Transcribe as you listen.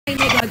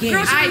again.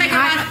 Girl, I make a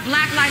lot of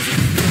black lives.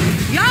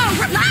 Yo,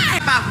 lie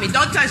about me.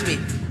 Don't touch me.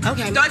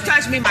 Okay. Don't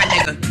touch me, my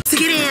nigga. To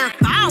get in,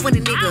 fall with a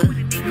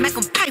nigga. Make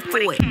him pay for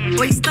it.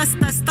 Or you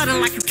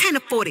stuttering like you can't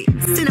afford it.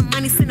 Send him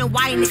money, send a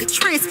white nigga,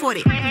 transport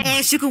it.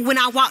 Ask you can when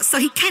I walk, so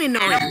he can't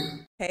ignore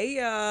it. Hey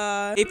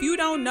y'all, if you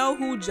don't know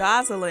who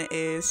Joseline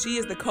is, she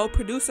is the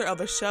co-producer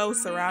of a show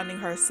surrounding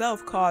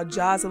herself called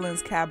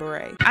Joseline's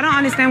Cabaret. I don't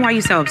understand why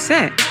you so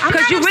upset.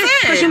 Because you're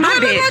my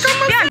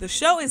bitch. Yeah. The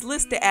show is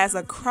listed as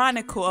a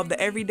chronicle of the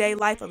everyday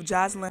life of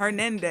Joseline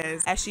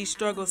Hernandez as she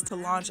struggles to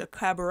launch a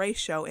cabaret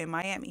show in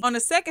Miami. On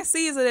the second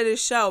season of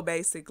this show,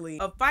 basically,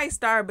 a fight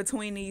started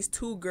between these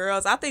two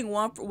girls. I think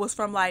one was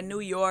from like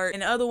New York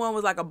and the other one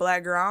was like a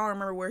black girl. I don't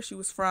remember where she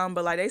was from,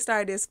 but like they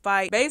started this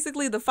fight.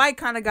 Basically, the fight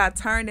kind of got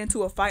turned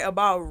into a fight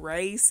about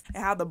race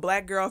and how the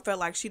black girl felt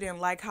like she didn't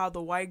like how the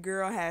white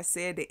girl had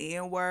said the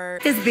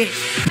N-word. This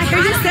bitch. I hear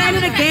you saying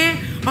it again.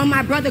 On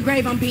my brother's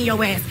grave, I'm being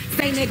your ass.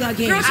 Say nigga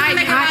again. Girl, I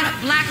make a lot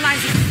of black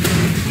lives.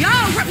 Yo,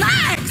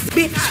 relax.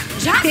 Bitch.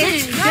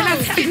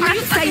 Joseline,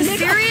 Are you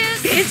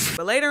serious? Bitch.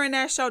 But later in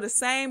that show, the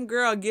same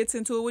girl gets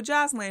into it with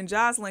Joseline.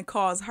 Joseline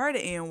calls her the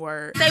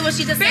N-word. Say what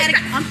she just said.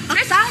 I'm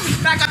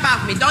sorry. Back up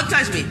off me. Don't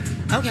touch me.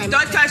 Okay.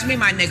 Don't touch me,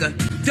 my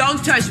nigga.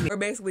 Don't touch me. Or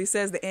basically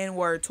says the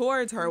N-word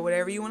towards her,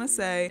 whatever you want to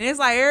say. And it's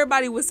like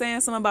everybody was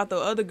saying something about the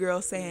other girl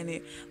saying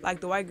it, like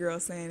the white girl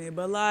saying it.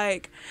 But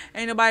like,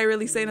 ain't nobody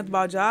really saying nothing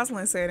about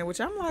Joseline saying it,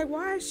 which I'm like,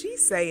 why is she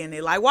saying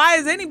it? Like, why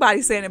is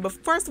anybody saying it? But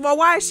first of all,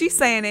 why is she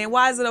saying it? And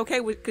why is it okay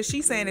because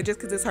she's saying it just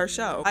because it's her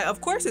show? Like, of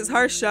course it's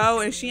her show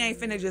and she ain't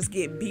finna just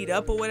get beat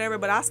up or whatever,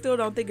 but I still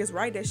don't think it's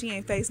right that she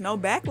ain't faced no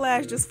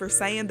backlash just for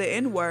saying the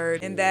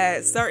N-word, and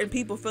that certain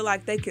people feel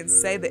like they can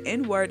say the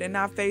N-word and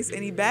not face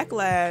any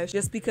backlash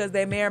just because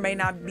they may or may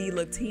not be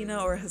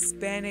Latina or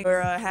Hispanic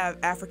or have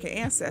African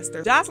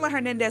ancestors. Joseline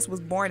Hernandez was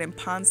born in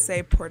Ponce,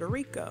 Puerto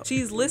Rico.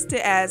 She's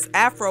listed as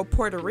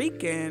Afro-Puerto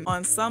Rican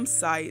on some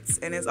sites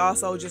and is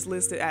also just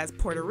listed as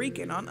Puerto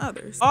Rican on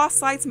others. All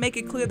sites make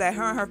it clear that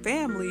her and her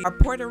family are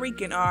Puerto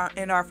Rican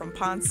and are from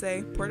Ponce,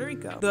 Puerto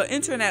Rico. The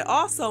internet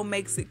also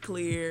makes it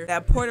clear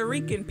that Puerto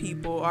Rican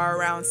people are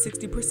around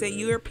 60%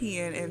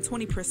 European and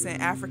 20%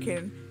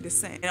 African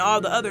descent, and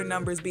all the other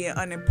numbers being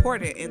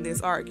unimportant in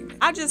this argument.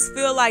 I just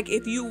feel like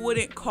if you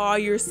wouldn't call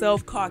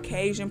yourself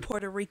Caucasian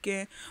Puerto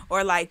Rican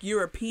or like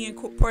European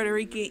Puerto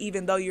Rican,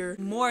 even though you're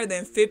more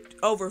than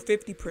over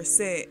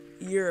 50%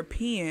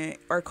 European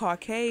or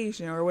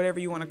Caucasian or whatever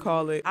you want to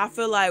call it, I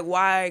feel like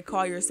why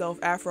call yourself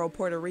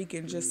Afro-Puerto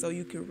Rican just so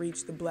you can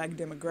reach the black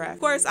demographic? Of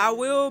course, I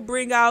will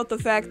bring out the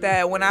fact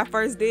that when I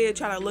first did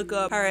try to look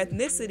up her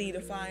ethnicity to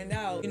find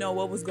out, you know,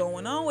 what was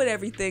going on with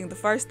everything, the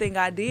first thing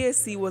I did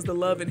see was the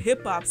Love and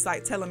Hip Hop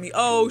site telling me,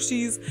 oh,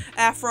 she's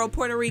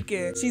Afro-Puerto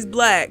Rican, she's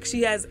black,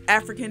 she has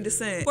African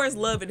descent. Of course,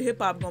 Love and Hip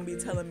Hop gonna be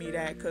telling me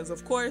that because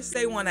of course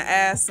they want to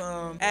add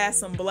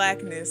some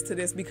blackness to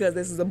this because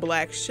this is a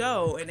black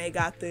show and they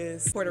got this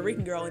Puerto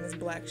Rican girl in this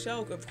black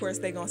show. Of course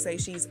they gonna say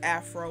she's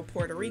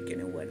Afro-Puerto Rican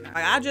and whatnot.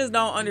 Like, I just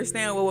don't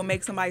understand what would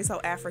make somebody so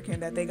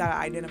African that they gotta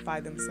identify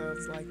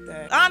themselves like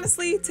that.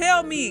 Honestly,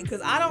 tell me, because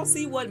I don't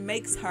see what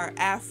makes her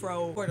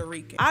Afro-Puerto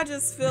Rican. I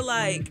just feel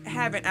like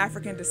having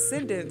African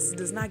descendants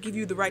does not give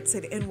you the right to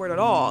say the N-word at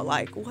all.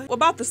 Like, what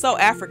about the so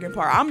African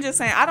part? I'm just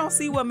saying, I don't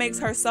see what makes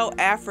her so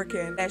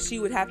African that she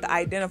would have to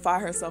identify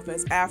herself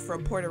as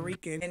Afro-Puerto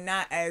Rican and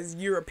not as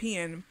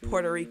European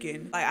Puerto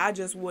Rican. Like, I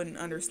just wouldn't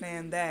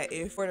understand that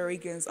if Puerto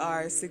Ricans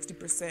are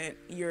 60%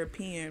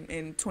 European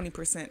and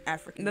 20%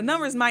 African. The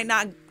numbers might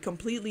not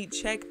completely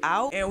check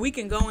out, and we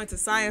can go into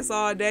science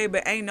all day,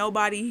 but ain't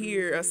nobody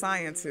here a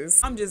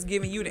scientist. I'm just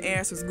giving you the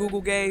answers Google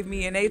gave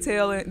me, and they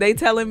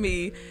telling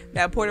me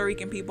that Puerto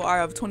Rican people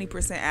are of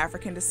 20%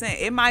 African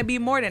descent. It might be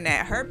more than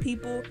that. Her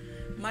people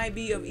might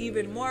be of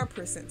even more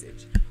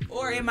percentage.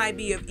 Or it might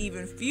be of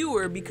even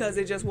fewer because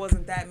it just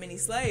wasn't that many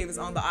slaves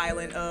on the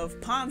island of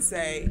Ponce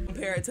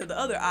compared to the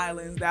other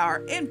islands that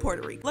are in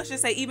Puerto Rico. Let's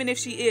just say even if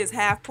she is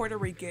half Puerto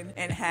Rican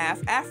and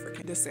half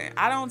African descent,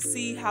 I don't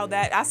see how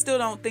that, I still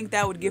don't think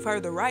that would give her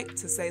the right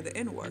to say the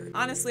N-word.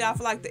 Honestly, I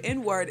feel like the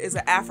N-word is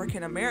an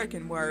African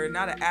American word,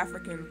 not an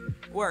African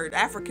word.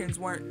 Africans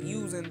weren't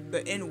using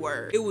the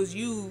N-word. It was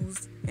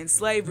used in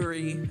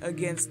slavery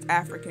against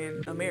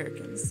African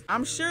Americans.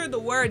 I'm sure the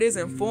word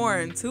isn't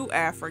foreign to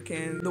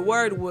African. The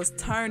word was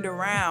turned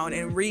around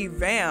and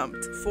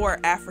revamped for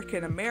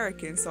African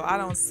Americans, so I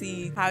don't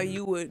see how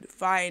you would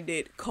find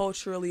it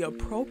culturally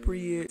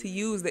appropriate to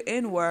use the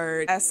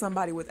N-word as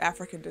somebody with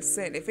African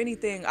descent. If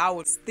anything, I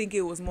would think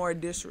it was more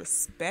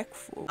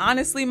disrespectful.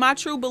 Honestly, my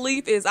true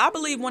belief is I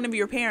believe one of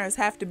your parents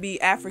have to be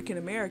African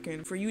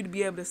American for you to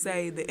be able to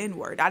say the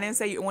N-word. I didn't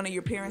say one of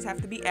your parents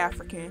have to be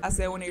African. I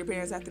said one of your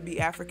parents have to be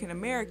African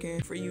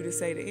American for you to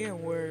say the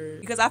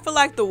N-word. Because I feel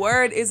like the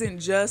word isn't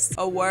just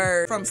a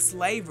word from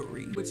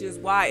slavery, which is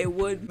why it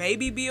would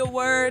maybe be a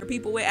word for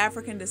people with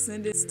African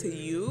descendants to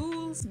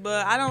use. used,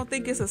 but I don't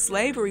think it's a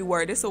slavery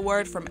word. It's a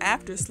word from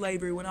after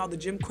slavery when all the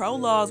Jim Crow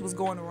laws was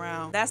going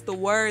around. That's the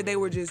word they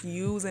were just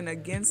using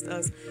against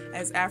us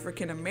as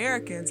African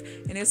Americans,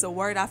 and it's a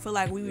word I feel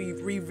like we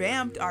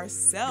revamped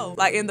ourselves,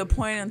 like in the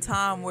point in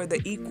time where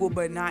the equal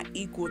but not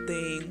equal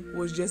thing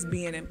was just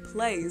being in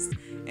place,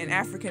 and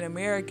African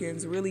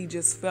Americans really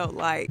just felt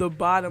like the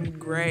bottom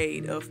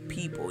grade of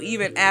people,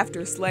 even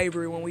after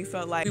slavery, when we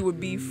felt like we would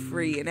be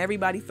free and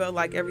everybody felt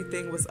like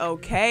everything was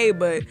okay.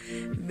 But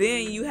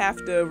then you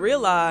have to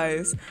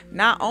realize,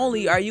 not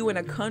only are you in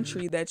a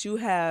country that you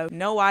have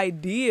no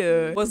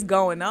idea what's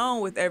going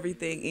on with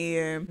everything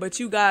in, but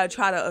you gotta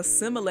try to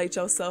assimilate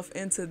yourself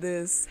into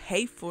this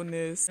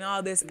hatefulness and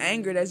all this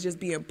anger that's just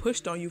being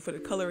pushed on you for the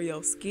color of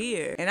your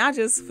skin. And I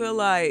just feel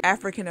like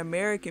African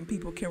American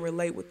people can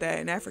relate with that,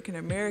 and African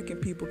American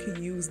people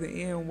can use the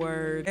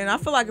N-word. And I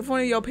feel like if one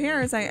of your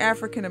parents ain't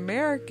African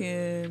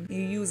American,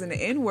 you using the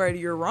N-word,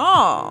 you're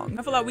wrong.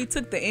 I feel like we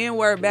took the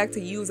N-word back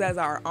to use as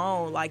our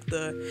own, like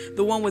the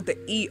one with the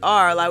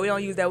ER. Like, we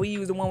don't use that, we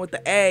use the one with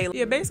the A.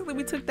 Yeah, basically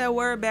we took that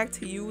word back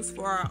to use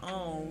for our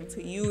own,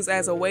 to use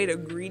as a way to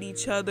greet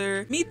each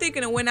other. Me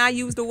thinking of when I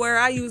use the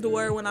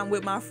word when I'm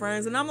with my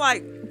friends, and I'm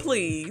like,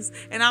 please.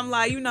 And I'm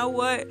like, you know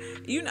what?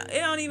 You know, it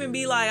don't even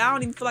be like, I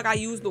don't even feel like I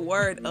use the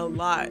word a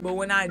lot. But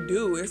when I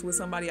do, it's with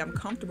somebody I'm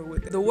comfortable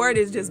with. The word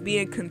is just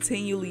being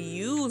continually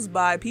used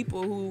by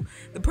people who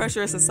the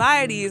pressure of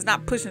society is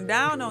not pushing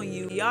down on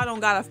you. Y'all don't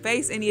gotta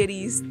face any of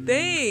these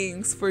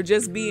things for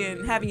just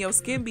having your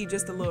skin be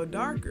just a little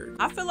darker.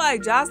 I feel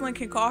like Joseline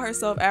can call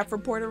herself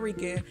Afro-Puerto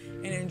Rican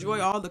and enjoy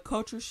all the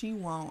culture she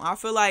wants. I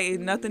feel like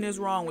nothing is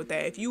wrong with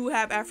that. If you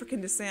have African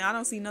descent, I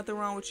don't see nothing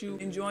wrong with you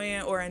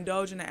enjoying or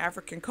indulging in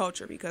African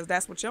culture, because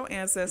that's what your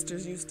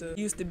ancestors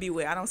used to be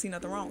with. I don't see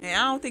nothing wrong. And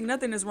I don't think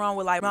nothing is wrong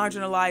with like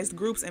marginalized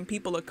groups and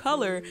people of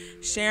color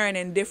sharing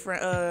in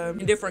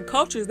different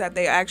cultures that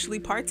they actually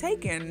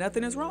partake in.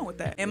 Nothing is wrong with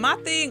that. And my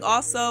thing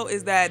also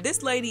is that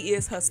this lady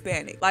is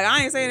Hispanic. Like,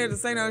 I ain't saying it to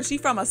say no, she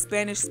from a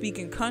Spanish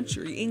speaking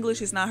country.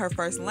 English is not her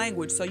first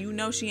language, so you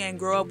know she ain't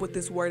grow up with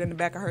this word in the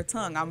back of her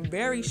tongue. I'm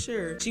very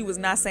sure she was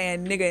not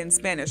saying nigga in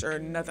Spanish or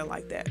nothing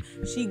like that.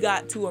 She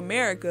got to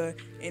America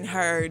and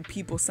heard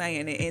people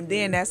saying it, and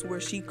then that's where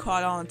she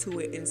caught on to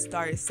it and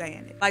started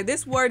saying it. Like,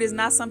 this word is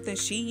not something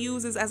she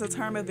uses as a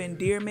term of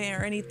endearment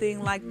or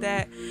anything like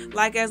that.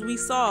 Like, as we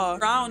saw,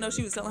 I don't know,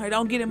 she was telling her,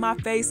 don't get in my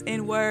face,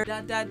 N-word, ...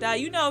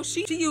 You know,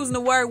 she using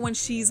the word when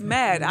she's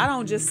mad. I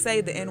don't just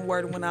say the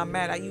N-word when I'm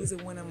mad. I use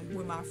it when I'm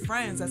with my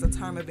friends as a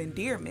term of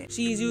endearment.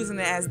 She's using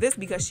it as this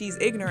because she's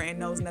ignorant and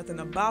knows nothing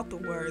about the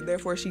word,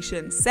 therefore she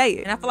shouldn't say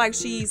it. And I feel like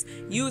she's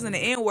using the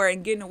N-word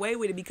and getting away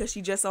with it because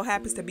she just so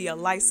happens to be a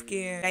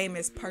light-skinned,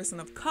 famous person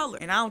of color.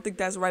 And I don't think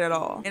that's right at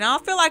all. And I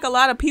feel like a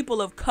lot of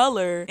people of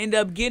color end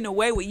up getting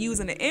away with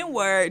using the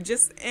N-word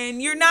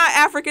and you're not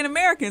African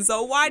American,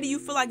 so why do you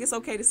feel like it's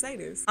okay to say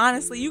this?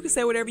 Honestly, you can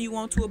say whatever you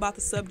want to about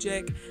the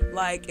subject.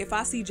 Like, if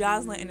I see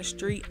Joseline in the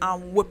street,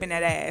 I'm whipping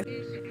that ass.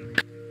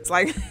 It's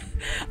like,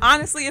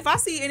 honestly, if I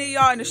see any of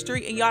y'all in the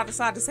street and y'all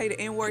decide to say the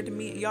N-word to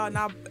me and y'all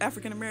not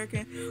African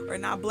American or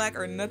not black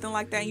or nothing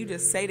like that, and you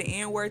just say the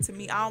N-word to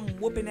me, I'm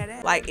whooping that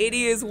ass. Like, it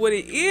is what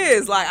it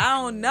is. Like,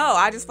 I don't know.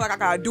 I just feel like I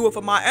gotta do it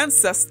for my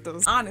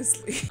ancestors,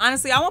 honestly.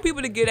 Honestly, I want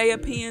people to get their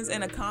opinions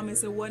in the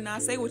comments and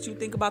whatnot. Say what you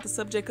think about the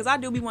subject, because I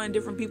do be wanting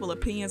different people's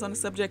opinions on the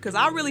subject, because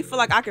I really feel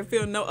like I can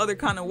feel no other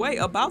kind of way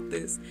about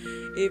this.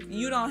 If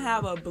you don't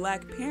have a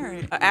black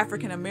parent, an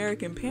African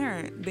American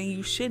parent, then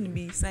you shouldn't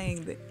be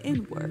saying the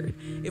N-word.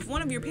 If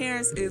one of your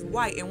parents is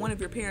white and one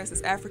of your parents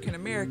is African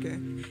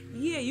American,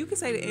 yeah, you can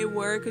say the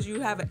N-word because you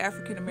have an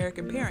African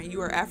American parent. You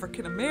are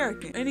African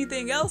American.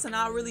 Anything else, and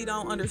I really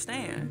don't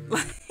understand.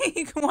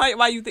 Like,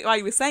 why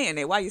you saying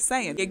it? Why you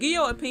saying it? Yeah, give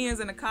your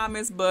opinions in the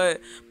comments, but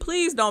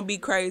please don't be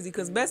crazy,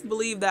 because best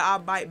believe that I'll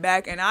bite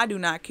back and I do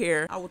not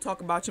care. I will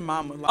talk about your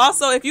mama.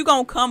 Also, if you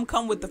gonna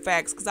come with the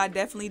facts, because I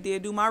definitely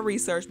did do my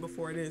research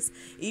before this.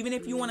 Even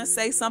if you want to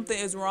say something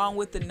is wrong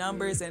with the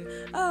numbers and,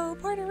 oh,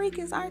 Puerto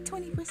Ricans aren't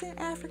 20%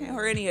 African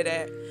or any of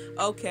that,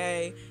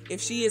 okay,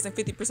 if she isn't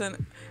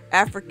 50%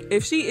 African,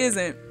 if she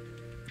isn't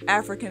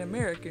African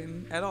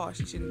American at all,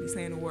 she shouldn't be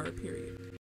saying the word, period.